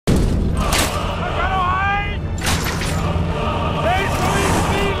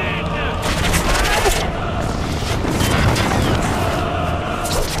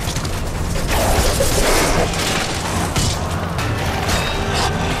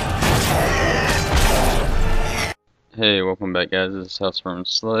Hey, welcome back, guys. This is House from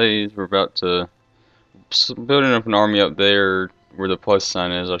Slaves. We're about to building up an army up there where the plus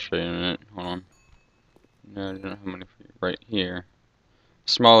sign is. I'll show you in a minute. Hold on. No, I don't have money for you. Right here.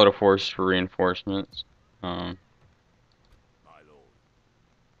 Small little force for reinforcements. My lord.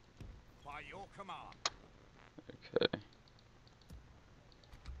 By your command. Okay.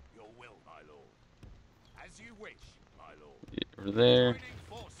 Your will, my lord. As you wish, my lord. Yeah, over there. Joining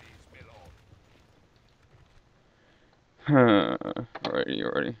forces, my lord.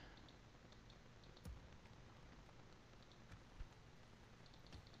 Alrighty.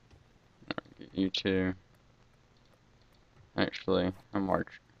 Get you two. Actually, I'll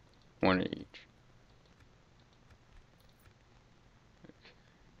march one each.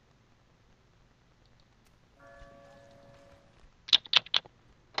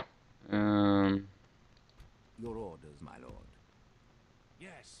 Your orders, my lord.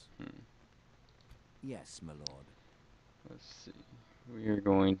 Yes. Yes, my lord. Let's see. We are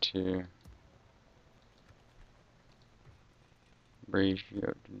going to raise you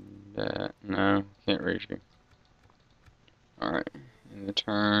up to that. No, can't raise you. Alright, in the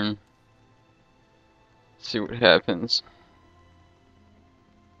turn. See what happens.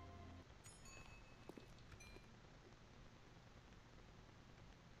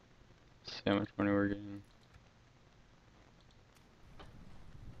 See how much money we're getting.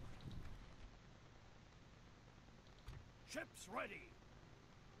 Ships ready.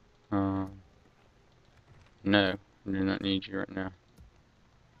 No, I do not need you right now.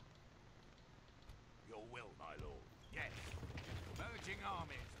 Your will, my lord. Yes. Merging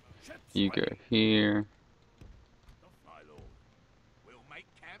armies. Ships You ready. go here. My lord. We'll make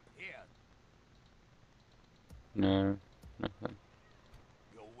camp here. No, nothing.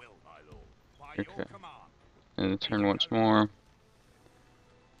 Your will, my lord. By Okay. your command. And turn once more.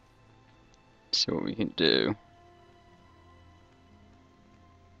 See what we can do.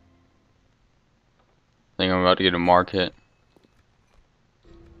 I think I'm about to get a market.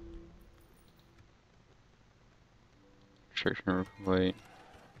 Restriction complete.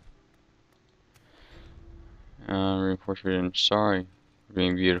 Reinforcement. Sorry for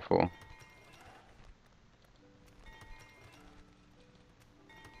being beautiful.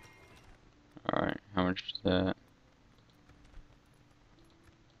 Alright, how much is that?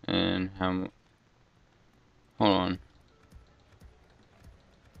 And hold on.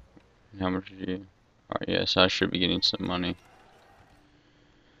 How much did you? Alright, yes, I should be getting some money.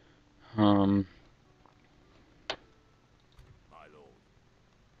 My lord.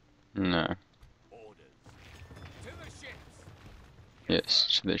 No. Orders. To the ships. Yes,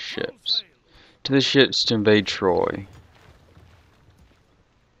 to the Full ships. sail. To the ships to invade Troy.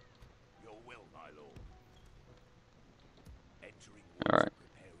 Your will, my lord. Entering woods Alright. and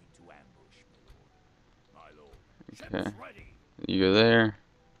preparing to ambush, my lord. Okay. Ships ready. You go there.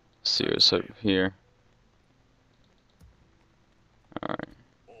 Let's see what's up here. Alright.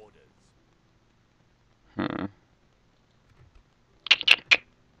 Orders.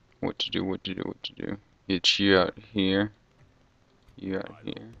 What to do. Get you out here. You out My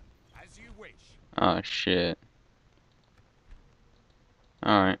here. lord. As you wish. Ah, shit.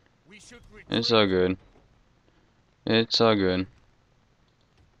 Alright. We should retreat. It's all good. It's all good.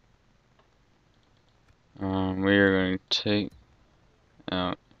 We are going to take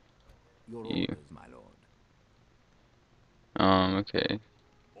out Your you. orders, my lord. Okay.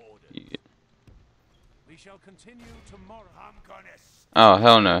 Orders. You get... We shall continue tomorrow. I'm gonna Oh,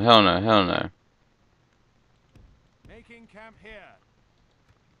 hell no. making camp here.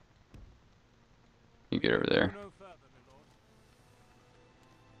 You get over Go there. no further, my lord.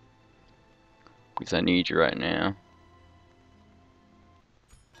 Because I need you right now.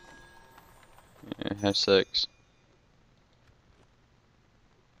 Yeah, have sex.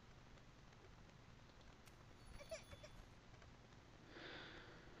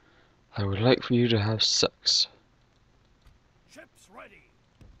 I would like for you to have sex. Ships ready.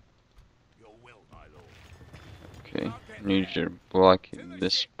 Your will, my lord. Okay. I need you to block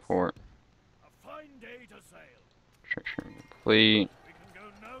this port. A fine day to sail. Structure complete. We can go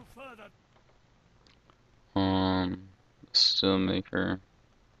no further. Steelmaker,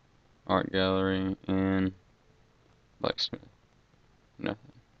 art gallery, and blacksmith.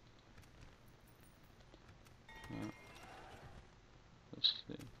 Nothing. Let's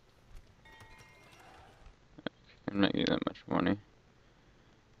see. I'm not getting that much money.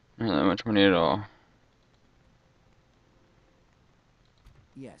 Not that much money at all.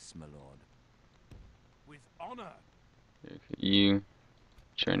 Yes, my lord. With honor. Okay, you.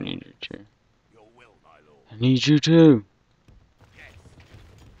 Which I need you to. Your will, my lord. I need you too. Yes.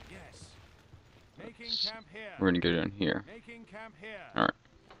 Yes. Making camp here. We're gonna go down here. Making camp here. Alright.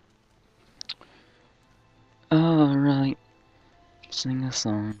 Alright. Sing a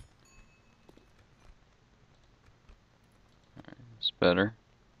song. Alright, it's better.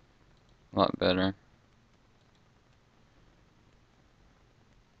 A lot better.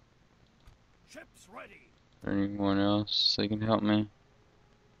 Ships ready. Is there anyone else that can help me?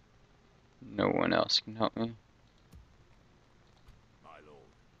 No one else can help me. My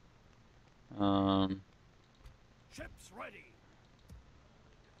lord. Ships ready.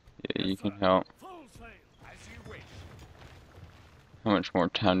 Yeah, Yes, you can sir. help. Full sail. As you wish. How much more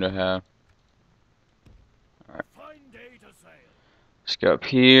time do I have? Alright. Fine day to sail. Let's go up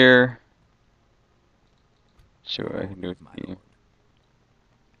here. See what I Your can do with orders, my you. lord.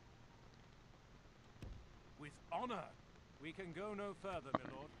 With honor. We can go no further, my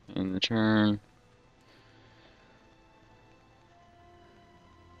lord. In the turn.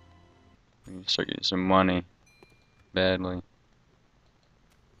 We need to start getting some money. Badly.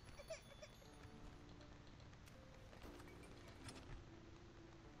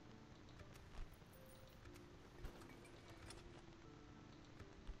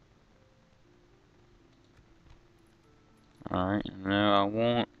 Alright, now I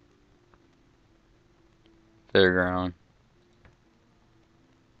want fairground.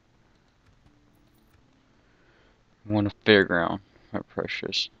 I want a fairground, my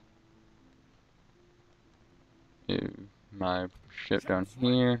precious. Do my ship down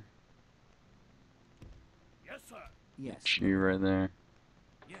here. Yes, sir. Yes, Get my you lord. right there.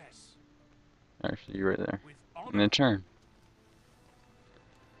 Yes. Actually, you right there. With And then honor. turn.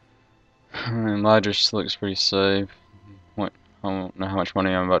 Mine just looks pretty safe. What? I don't know how much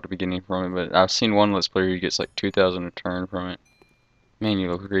money I'm about to be getting from it, but I've seen one Let's Player who gets like 2,000 a turn from it. Man,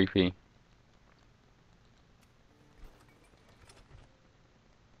 you look creepy.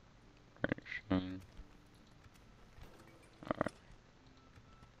 Alright.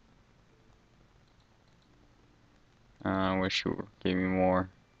 I wish you gave me more.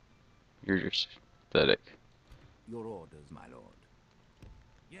 You're just pathetic. Your orders, my lord.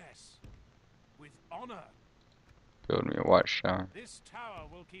 Yes. With honor. Build me a watchtower. This tower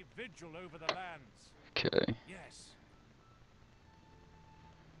will keep vigil over the lands. Okay. Yes.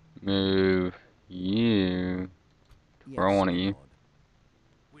 Move you. Where I Yes, want my you. lord.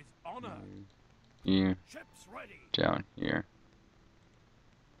 With honor. You Ships ready. down here.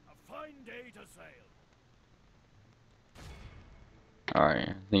 A fine day to sail. Alright,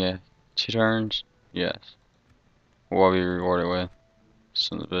 I think I have 2 turns. Yes. What will be rewarded with?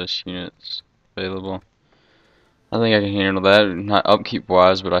 Some of the best units available. I think I can handle that. Not upkeep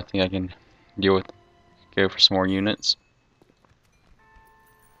wise, but I think I can deal with. Go for some more units.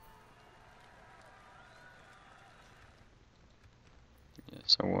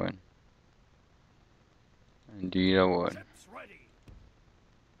 Yes, I would. Indeed, I would. Ships ready.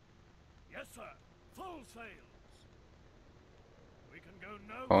 Yes, sir. Full sails. We can go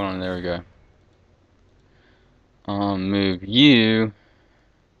no Hold on, further. there we go. Move you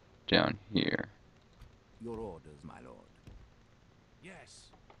down here. Your orders, my lord. Yes.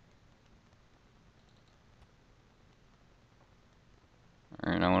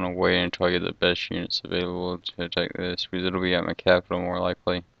 Alright, I want to wait until I get the best units available to attack this, because it'll be at my capital more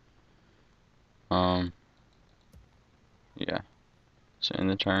likely. Yeah. So in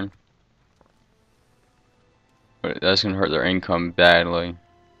the turn. But that's gonna hurt their income badly.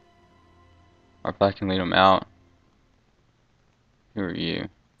 Or if I can lead them out. Who are you?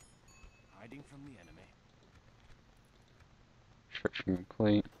 Hiding from the enemy. Construction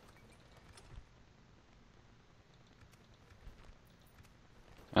complete.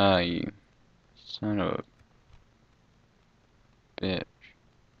 Ah, you son of a bitch.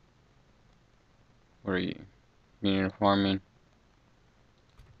 What are you? Unit farming?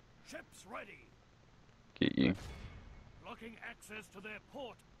 Ships ready. Get you. Blocking access to their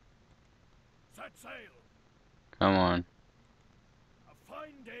port. Set sail. Come on. A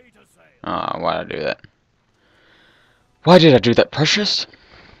fine day to sail. Ah, why'd I do that? Why did I do that, precious?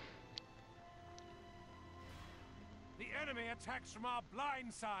 The enemy attacks from our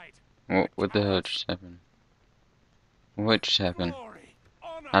blind side. What the hell just happened? What just happened? Glory,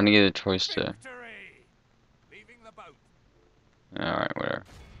 honor, I didn't get a choice to. victory. Leaving the boat. Alright, whatever.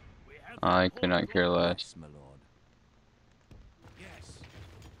 We have I their could not port care blocked. less. Yes, my lord. Yes.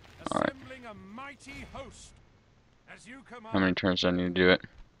 Alright. Assembling a mighty host. As you command. How many turns do I need to do it?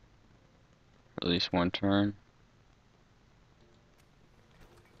 At least 1 turn.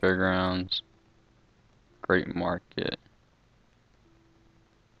 Fairgrounds. Great market.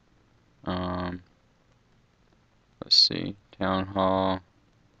 Let's see. Town hall.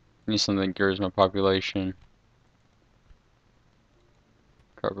 Need something that grows my population.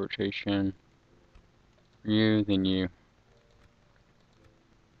 Crop rotation. You, then you.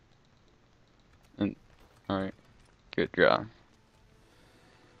 And alright. Good job.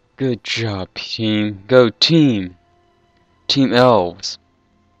 Good job, team. Go team! Team elves.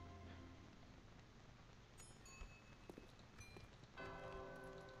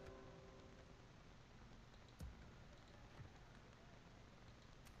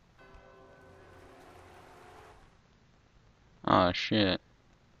 Oh shit.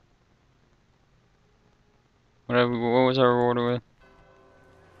 What was our reward with?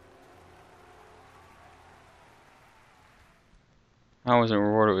 I wasn't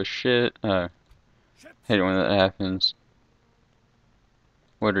rewarded with shit. Oh. Ships Hate it when ready. that happens.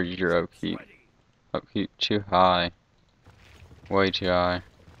 What are your Ships upkeep? ready. Upkeep too high. Way too high.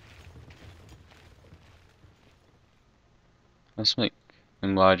 Let's make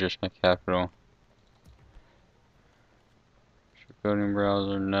enlarge my capital. Building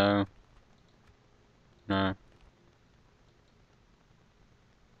browser, no. No.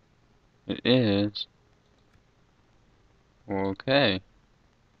 It is. Okay.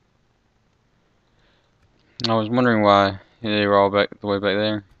 I was wondering why they were all back the way back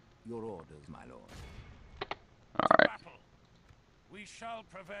there. Your orders, my lord. To Alright. battle. We shall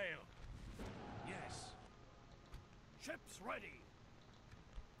prevail. Yes. Ships ready.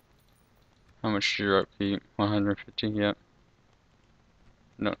 How much is your upkeep? 150? Yep.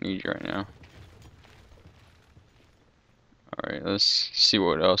 Don't need you right now. Alright, let's see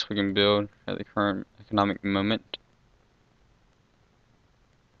what else we can build at the current economic moment.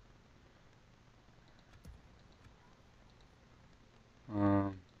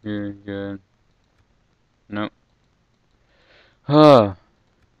 You're good. Nope. Huh.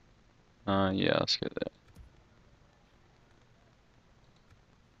 Yeah, let's get that.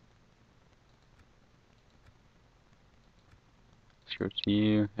 Let's go to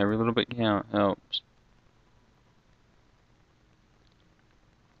you. Every little bit helps.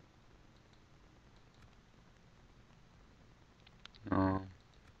 Um,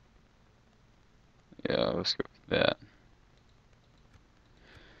 yeah, let's go with that.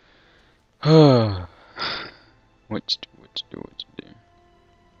 What to do, what to do, what to do.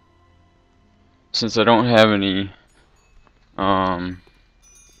 Since I don't have any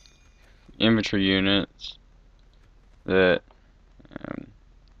infantry units that um,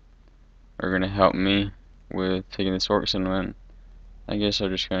 are gonna help me with taking this orc settlement, I guess I'm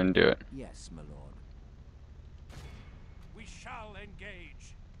just gonna do it. Yes, my lord. We shall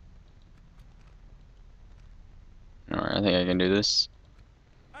engage. Alright, I think I can do this.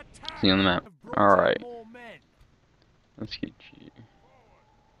 Attack. See you on the map. Have brought in Alright, more men. let's get you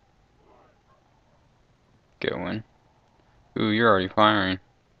going. Ooh, you're already firing.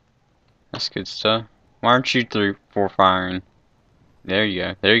 That's good stuff. Why aren't you 4 firing? There you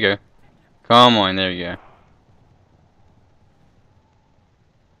go. There you go. Come on, there you go.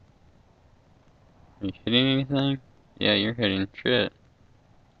 Are you hitting anything? Yeah, you're hitting shit.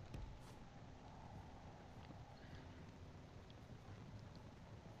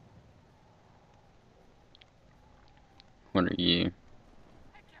 What are you?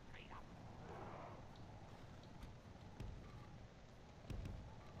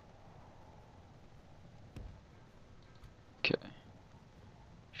 Okay.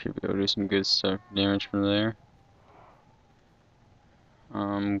 Should be able to do some good stuff. Damage from there.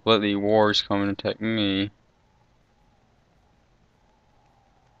 Let the wars come and attack me.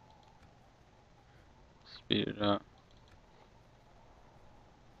 Speed it up.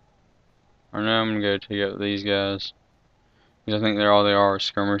 Or now I'm gonna go take out these guys. Because I think they're all they are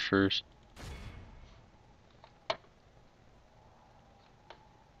skirmishers.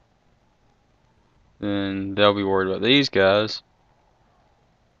 Then they'll be worried about these guys.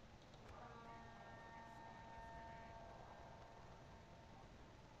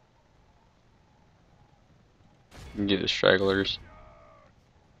 And get the stragglers.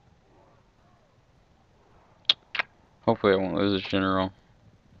 Hopefully I won't lose a general.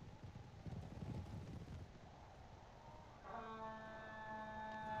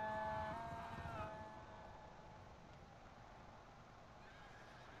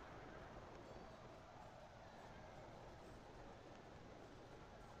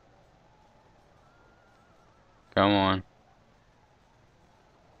 Come on.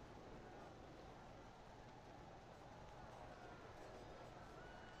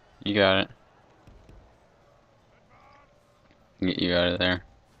 You got it. Get you out of there.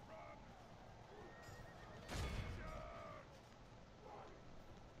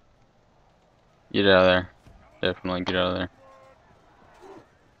 Get out of there. Definitely get out of there.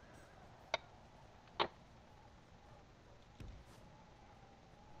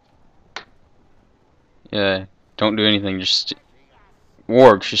 Yeah, don't do anything. Just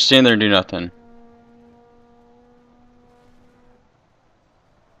wargs. Just stand there and do nothing.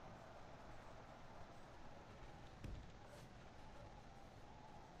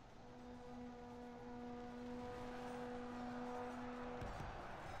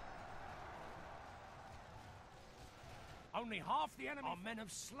 Only half the enemy our men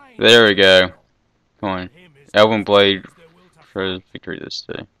have slain. There we go. Come on, Him is Elven Blade their will to for fight. victory this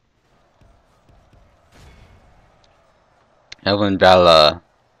day. Elven Valor.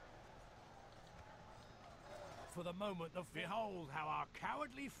 For the moment, behold how our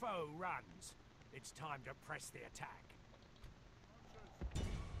cowardly foe runs. It's time to press the attack.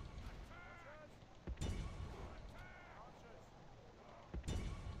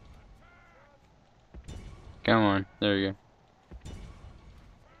 Come on, there you go.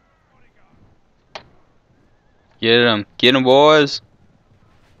 Get 'em, boys.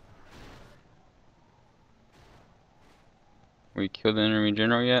 We killed the enemy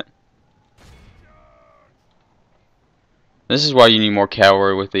general yet? This is why you need more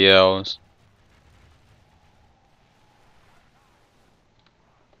cavalry with the elves.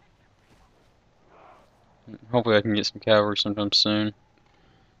 Hopefully I can get some cavalry sometime soon.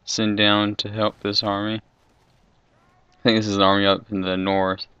 Send down to help this army. I think this is an army up in the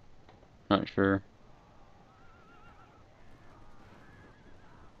north. Not sure.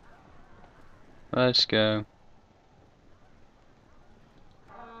 Let's go.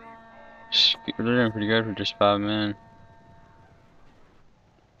 They're doing pretty good for just 5 men.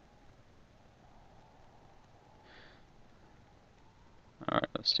 Alright,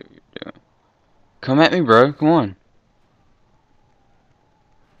 let's see what you're doing. Come at me, bro. Come on.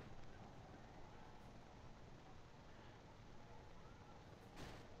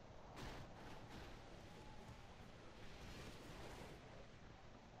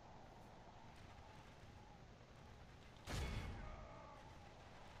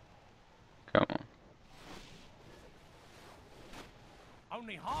 Come on.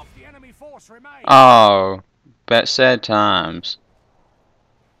 Only half the enemy force remains. Oh, bad sad times.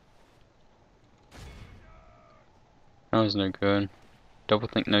 That was no good. Double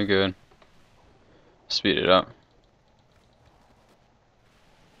think no good. Speed it up.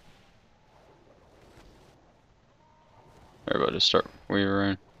 Everybody just start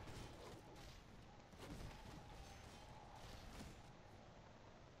weavering.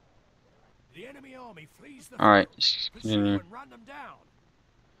 The enemy army flees the Alright, field. just Pursue continue. and run them down.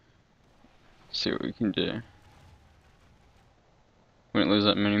 See what we can do. We didn't lose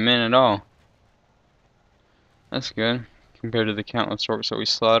that many men at all. That's good. Compared to the countless orcs that we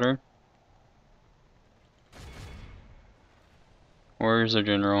slaughtered. Where's the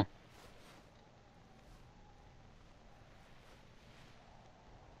general?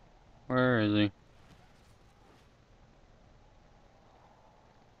 Where is he?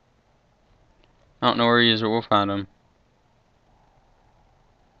 I don't know where he is, but we'll find him.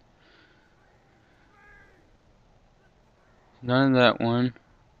 None of that one.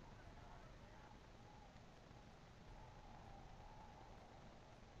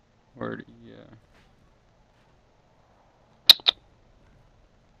 Where'd he,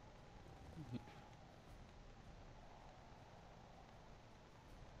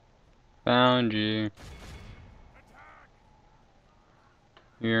 Found you.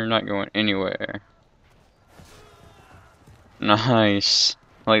 You're not going anywhere. Nice.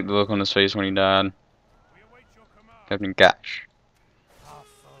 I like the look on his face when he died. We await your command. Captain Gash. Our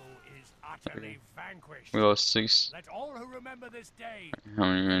foe is utterly vanquished. We lost 6. Let all who remember this day How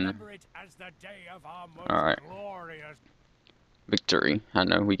many men? remember it as the day of our most Alright. glorious. Victory. I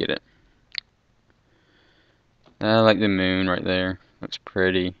know, we get it. I like the moon right there. Looks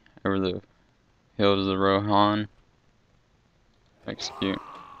pretty. Over the hills of the Rohan. Execute.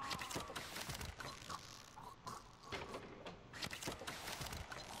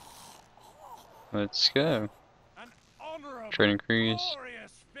 Let's go. An honorable, Trade increase.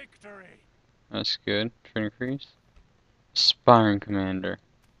 glorious victory. That's good. Trade increase. Aspiring commander.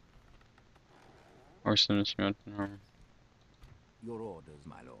 Or sinister mountain armor. Your orders,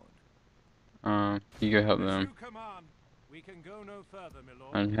 my lord. You go help As them. you command, we can go no further, my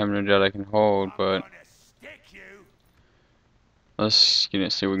lord. I have no doubt I can hold, I'm but gonna stick you. let's get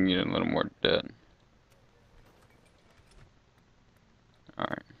it. See if we can get a little more debt. All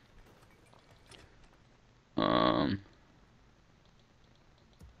right.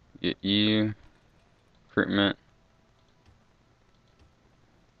 Get you recruitment.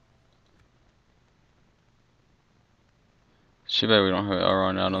 Too bad we don't have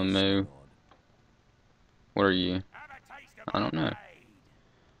Elrond out on the Yes, my move. lord. What are you? Have a taste of I don't my know. blade.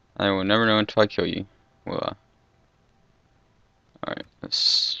 I will never know until I kill you. Well, alright,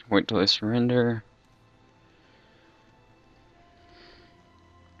 let's wait till they surrender.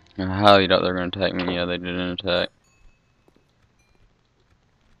 I highly doubt they're going to attack me. Yeah, they didn't attack.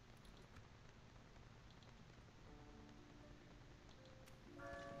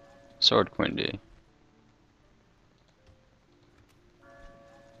 Sword Quindy.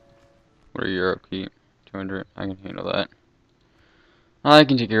 What are your upkeep? 200. I can handle that. I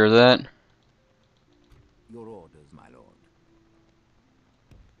can take care of that. Your orders, my lord.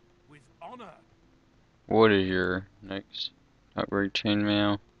 With honor. What is your next upgrade?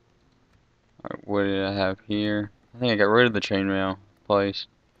 Chainmail. Alright, what did I have here? I think I got rid of the chainmail place.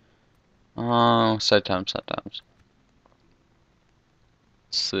 Oh, set times. Let's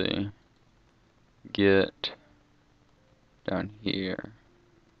see. Get down here.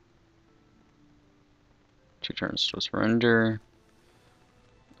 2 turns to surrender.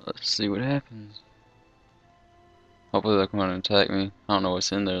 Let's see what happens. Hopefully they'll come out and attack me. I don't know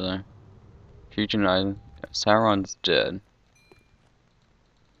what's in there though. Future Island. Sauron's dead.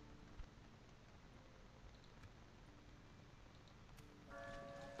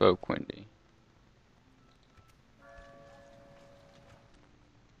 Bo Quindy.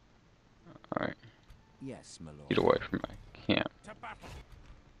 Alright, Yes, my lord. get away from my camp. To battle.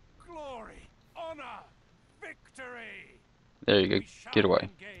 Glory, honor, victory. There you go. We shall Get away.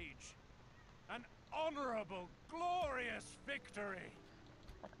 engage. An honorable, glorious victory.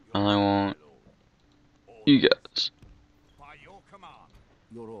 I want you guys. By your command.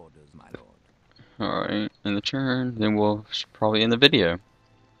 Your orders, my lord. Alright, in the turn, then we'll probably end the video.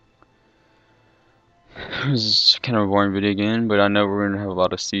 This is kind of a boring video again, but I know we're going to have a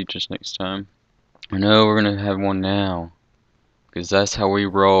lot of sieges next time. I know we're going to have one now, because that's how we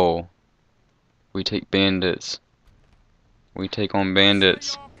roll. We take bandits. We take on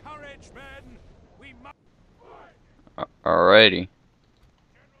bandits. Muster your courage, men. We must. Alrighty.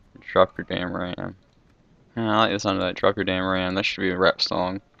 Drop your damn ram. I like the sound of that. Drop your damn ram. That should be a rap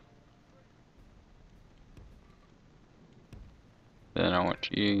song. Then I want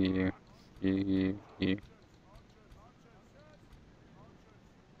you.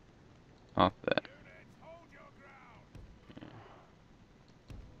 Off that.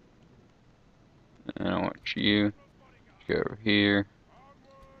 And I want you to go over here.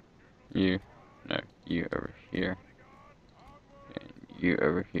 You. No, you over here. And you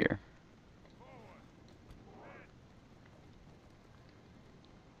over here.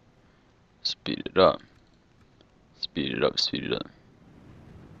 Speed it up. Speed it up, speed it up.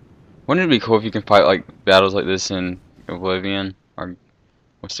 Wouldn't it be cool if you can fight like battles like this in Oblivion? Or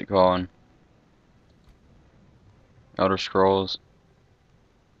what's it called? Elder Scrolls.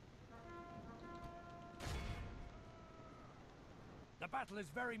 The battle is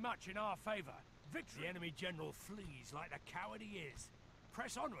very much in our favor. Victory. The enemy general flees like the coward he is.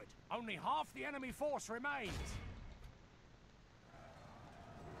 Press onward. Only half the enemy force remains.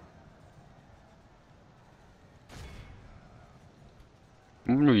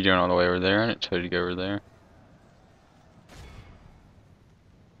 What are you doing all the way over there? I didn't tell you to go over there.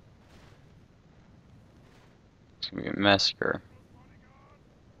 It's gonna be a massacre.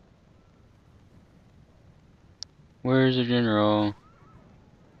 Where's the general?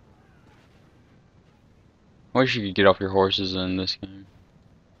 I wish you could get off your horses in this game.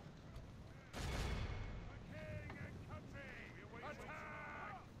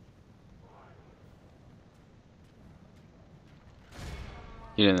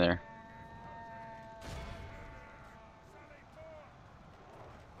 Get in there.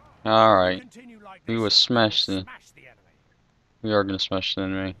 Alright. Continue like We this, will smash we'll the... smash the enemy. We are gonna smash the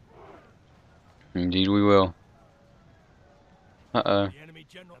enemy. Indeed we will. Uh-oh. The enemy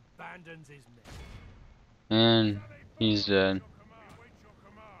general abandons his men. And he's dead.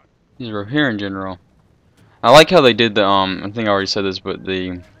 He's a Rohirrim general. I like how they did the, I think I already said this, but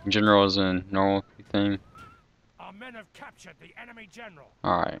the generals in normal thing. Our men have captured the enemy general.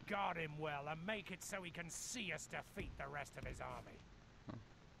 Alright. Guard him well and make it so he can see us defeat the rest of his army.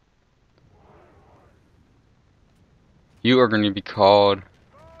 You are going to be called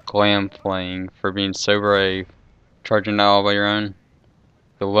glamfling for being so brave. Charging out all by your own.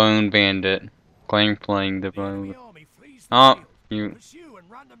 The lone bandit. Glamfling the The enemy lone. army flees the Oh, field. you. Pursue and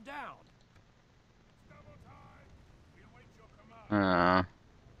run them down.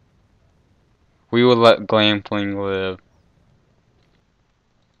 We will let Glamfling live.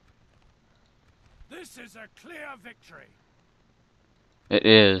 This is a clear victory. It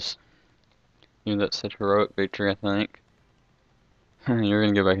is. Even though it's such a heroic victory, I think. You're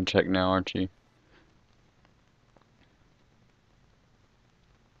gonna go back and check now, aren't you?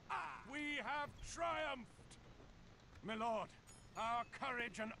 We have triumphed. My lord, our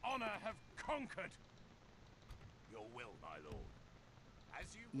courage and honor have conquered. Your will, my lord. As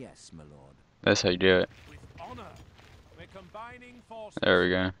you Yes, my lord. That's how you do it. with honor. We're combining forces. There we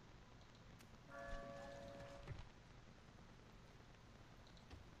go.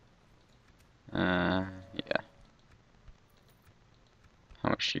 Yeah. How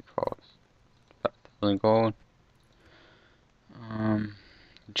much she cost? 5,000 gold.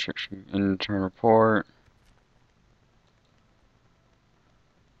 Intern report.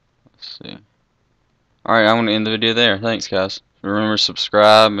 Let's see. Alright, I'm gonna end the video there. Thanks, guys. Remember,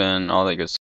 subscribe and all that good stuff.